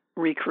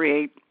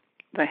recreate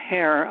the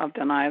hair of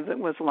Danaë that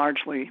was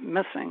largely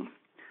missing.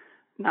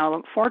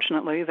 Now,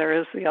 fortunately, there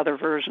is the other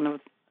version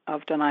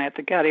of Danaë at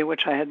the Getty,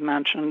 which I had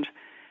mentioned,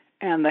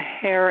 and the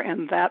hair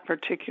in that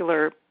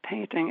particular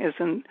painting is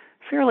in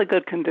fairly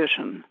good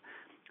condition.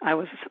 I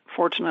was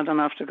fortunate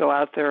enough to go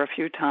out there a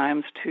few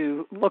times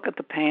to look at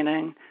the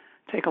painting,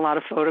 take a lot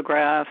of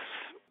photographs,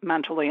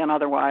 mentally and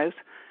otherwise,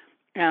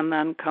 and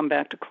then come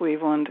back to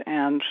Cleveland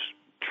and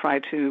try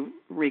to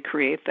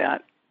recreate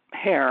that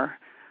hair.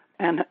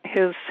 And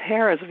his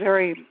hair is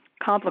very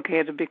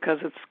complicated because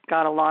it's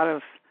got a lot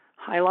of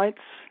highlights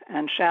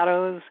and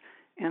shadows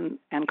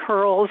and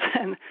curls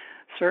in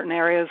certain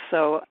areas.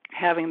 So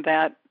having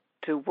that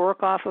to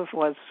work off of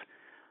was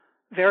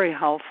very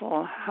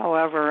helpful.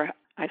 However,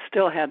 I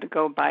still had to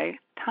go by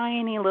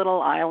tiny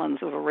little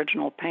islands of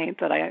original paint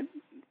that I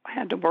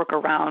had to work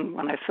around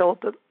when I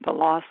filled the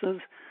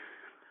losses.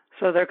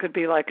 So there could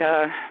be like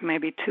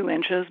maybe 2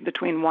 inches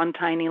between one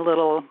tiny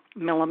little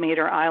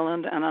millimeter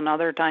island and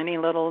another tiny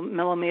little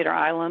millimeter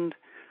island.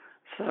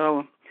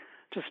 So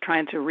just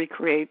trying to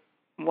recreate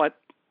what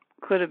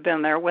could have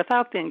been there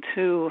without being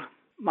too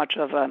much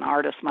of an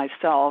artist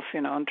myself,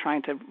 and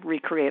trying to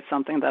recreate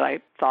something that I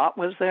thought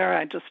was there.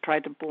 I just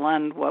tried to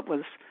blend what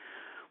was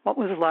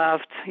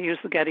left, use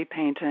the Getty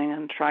painting,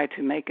 and try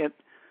to make it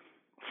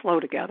flow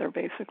together,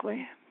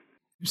 basically.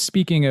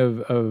 Speaking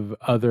of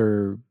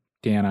other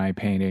Danaë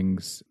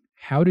paintings,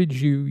 how did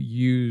you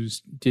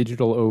use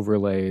digital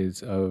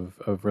overlays of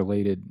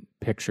related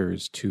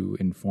pictures to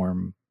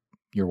inform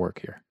your work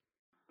here?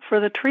 For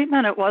the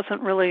treatment, it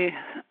wasn't really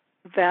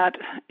that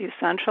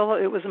essential.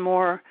 It was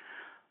more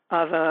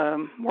of a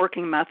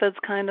working methods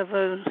kind of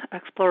an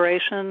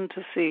exploration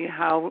to see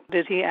how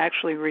did he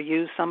actually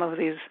reuse some of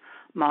these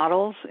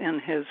models in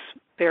his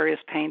various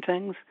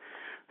paintings.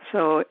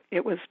 So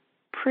it was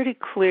pretty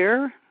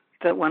clear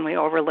that when we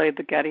overlaid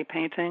the Getty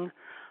painting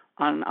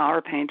on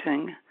our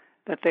painting,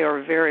 that they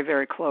are very,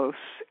 very close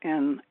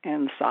in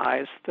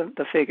size,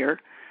 the figure.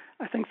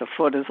 I think the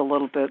foot is a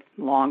little bit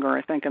longer,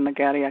 I think, in the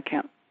Getty. I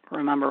can't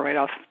remember right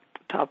off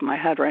the top of my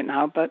head right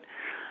now, but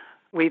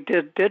we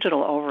did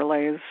digital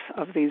overlays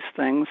of these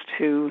things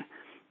to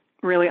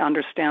really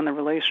understand the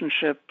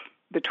relationship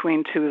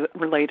between two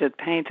related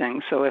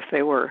paintings. So if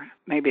they were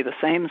maybe the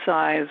same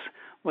size,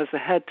 was the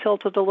head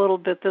tilted a little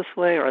bit this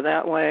way or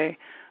that way?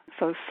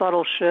 So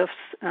subtle shifts,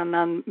 and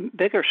then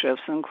bigger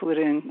shifts,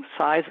 including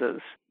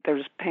sizes.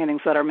 There's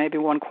paintings that are maybe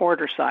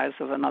 1/4 size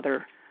of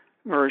another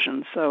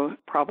version. So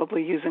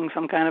probably using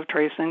some kind of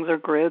tracings or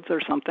grids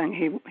or something,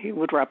 he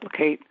would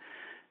replicate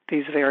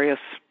these various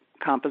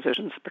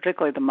compositions,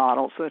 particularly the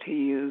models that he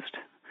used.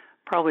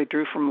 Probably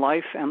drew from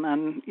life and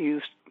then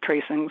used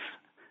tracings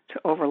to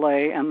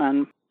overlay and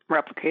then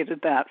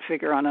replicated that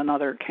figure on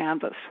another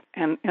canvas.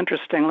 And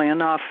interestingly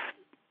enough,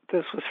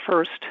 this was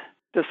first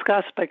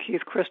discussed by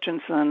Keith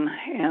Christensen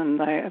in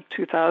the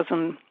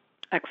 2000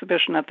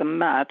 exhibition at the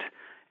Met,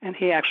 and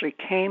he actually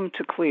came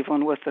to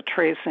Cleveland with the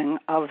tracing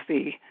of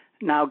the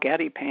now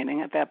Getty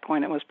painting. At that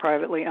point, it was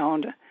privately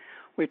owned.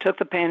 We took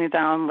the painting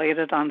down, laid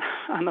it on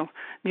the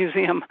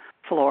museum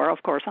floor,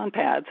 of course, on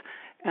pads,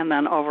 and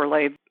then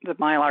overlaid the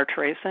mylar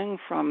tracing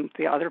from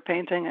the other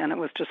painting, and it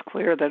was just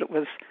clear that it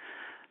was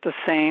the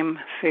same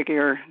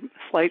figure,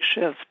 slight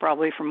shifts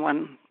probably from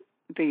when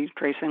the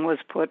tracing was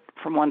put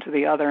from one to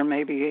the other.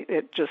 Maybe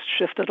it just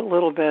shifted a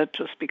little bit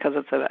just because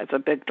it's a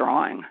big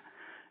drawing,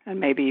 and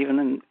maybe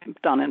even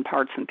done in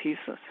parts and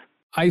pieces.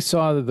 I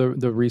saw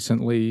the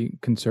recently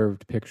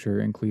conserved picture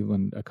in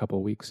Cleveland a couple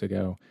of weeks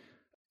ago,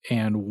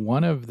 and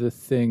one of the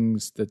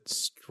things that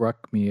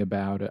struck me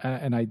about it,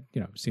 and I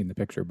seen the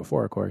picture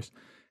before, of course,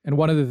 and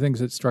one of the things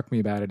that struck me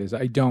about it is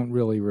I don't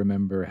really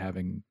remember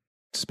having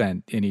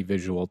spent any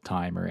visual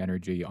time or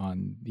energy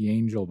on the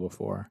angel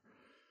before.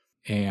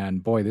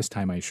 And boy, this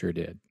time I sure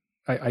did.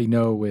 I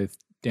know with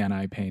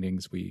Danaë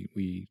paintings,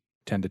 we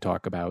tend to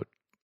talk about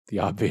the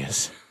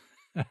obvious,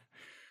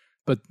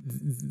 but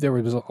there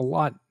was a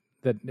lot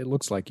that it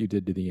looks like you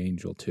did to the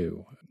angel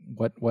too.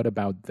 What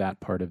about that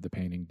part of the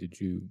painting did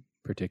you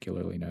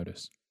particularly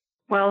notice?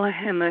 Well,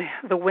 in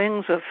the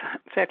wings of,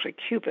 it's actually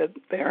Cupid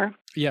there.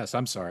 Yes,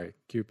 I'm sorry,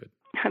 Cupid.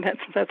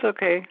 That's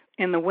okay.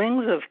 In the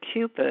wings of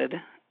Cupid,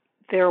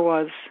 there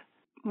was,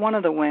 one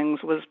of the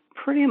wings was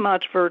pretty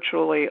much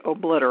virtually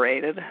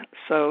obliterated.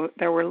 So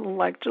there were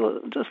like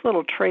just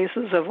little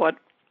traces of what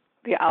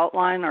the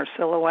outline or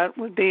silhouette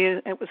would be.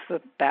 It was the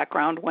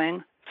background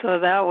wing. So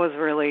that was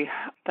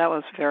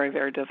very,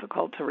 very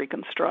difficult to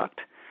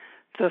reconstruct.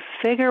 The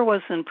figure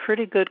was in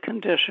pretty good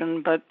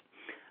condition, but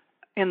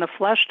in the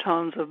flesh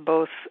tones of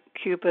both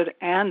Cupid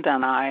and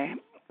Danaë,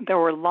 there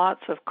were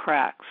lots of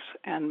cracks,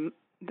 and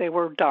they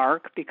were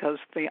dark because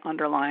the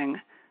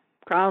underlying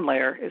ground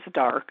layer is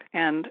dark.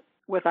 And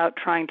without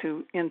trying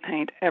to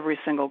inpaint every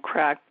single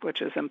crack,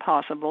 which is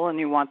impossible, and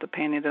you want the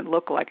painting to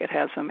look like it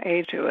has some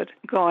age to it,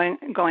 going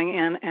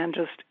in and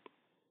just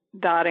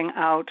dotting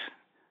out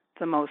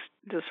the most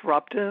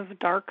disruptive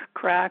dark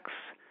cracks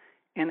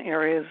in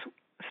areas,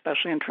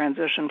 especially in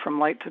transition from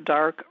light to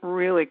dark,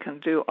 really can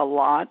do a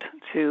lot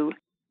to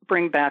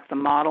bring back the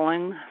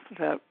modeling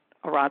that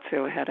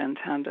Orazio had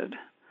intended.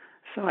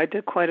 So I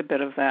did quite a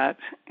bit of that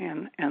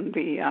in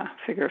the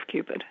figure of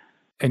Cupid.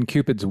 And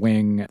Cupid's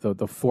wing,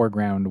 the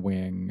foreground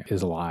wing,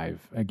 is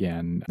alive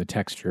again. The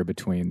texture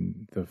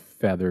between the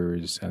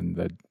feathers and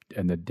the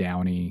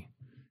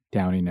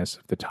downiness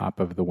of the top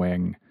of the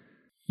wing,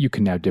 you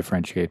can now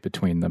differentiate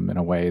between them in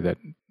a way that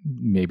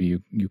maybe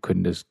you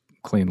couldn't as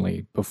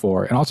cleanly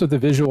before. And also the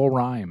visual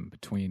rhyme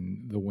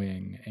between the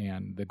wing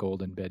and the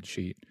golden bed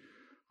sheet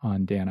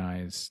on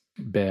Danaë's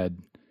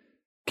bed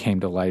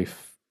came to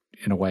life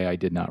in a way I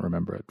did not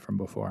remember it from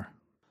before.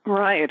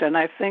 Right, and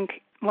I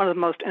think one of the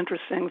most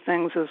interesting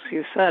things, as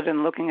you said,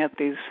 in looking at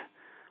these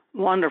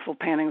wonderful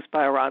paintings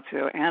by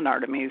Orazio and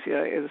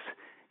Artemisia is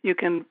you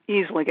can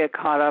easily get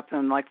caught up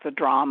in like the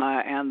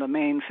drama and the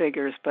main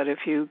figures, but if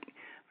you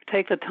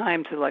take the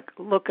time to like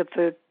look at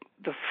the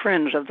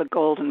fringe of the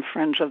golden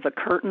fringe of the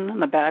curtain in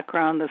the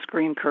background, this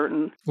green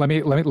curtain. Let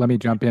me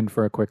jump in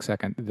for a quick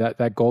second.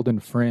 That golden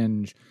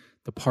fringe,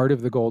 the part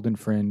of the golden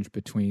fringe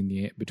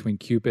between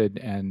Cupid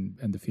and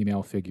the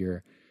female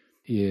figure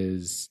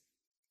is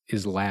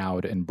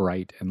loud and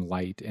bright and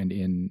light and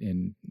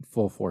in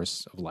full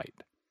force of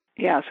light.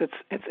 Yes,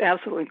 it's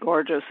absolutely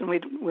gorgeous, and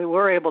we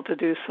were able to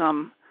do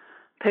some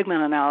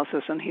pigment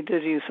analysis, and he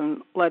did use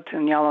some lead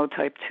tin yellow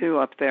type 2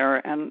 up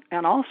there, and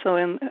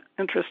also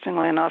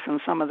interestingly enough,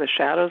 in some of the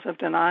shadows of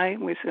Danaë,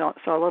 we saw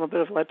a little bit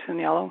of lead tin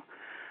yellow,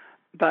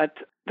 but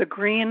the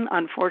green,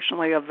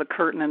 unfortunately, of the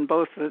curtain in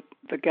both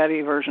the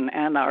Getty version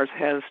and ours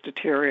has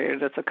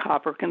deteriorated. It's a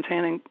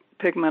copper-containing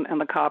pigment,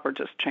 and the copper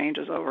just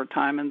changes over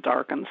time and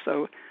darkens,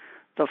 so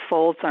the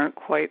folds aren't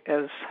quite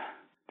as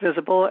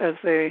visible as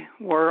they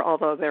were,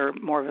 although they're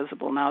more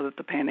visible now that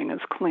the painting is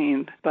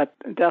cleaned. But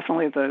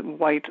definitely the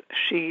white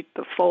sheet,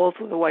 the folds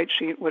of the white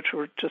sheet, which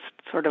were just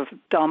sort of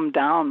dumbed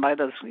down by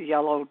this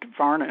yellow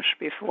varnish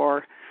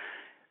before,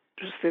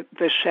 just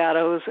the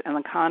shadows and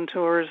the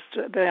contours,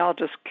 they all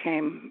just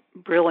came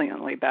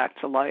brilliantly back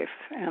to life.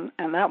 And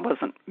that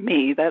wasn't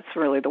me. That's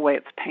really the way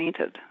it's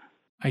painted.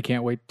 I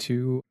can't wait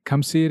to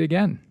come see it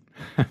again.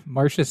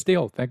 Marcia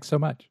Steele, thanks so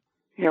much.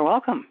 You're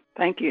welcome.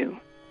 Thank you.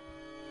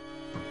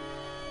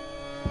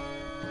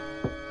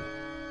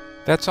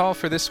 That's all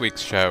for this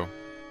week's show.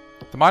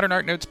 The Modern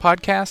Art Notes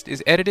podcast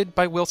is edited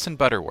by Wilson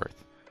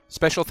Butterworth.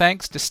 Special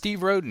thanks to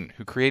Steve Roden,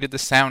 who created the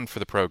sound for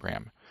the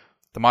program.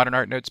 The Modern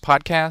Art Notes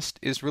podcast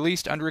is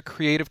released under a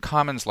Creative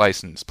Commons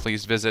license.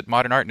 Please visit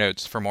Modern Art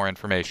Notes for more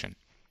information.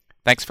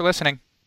 Thanks for listening.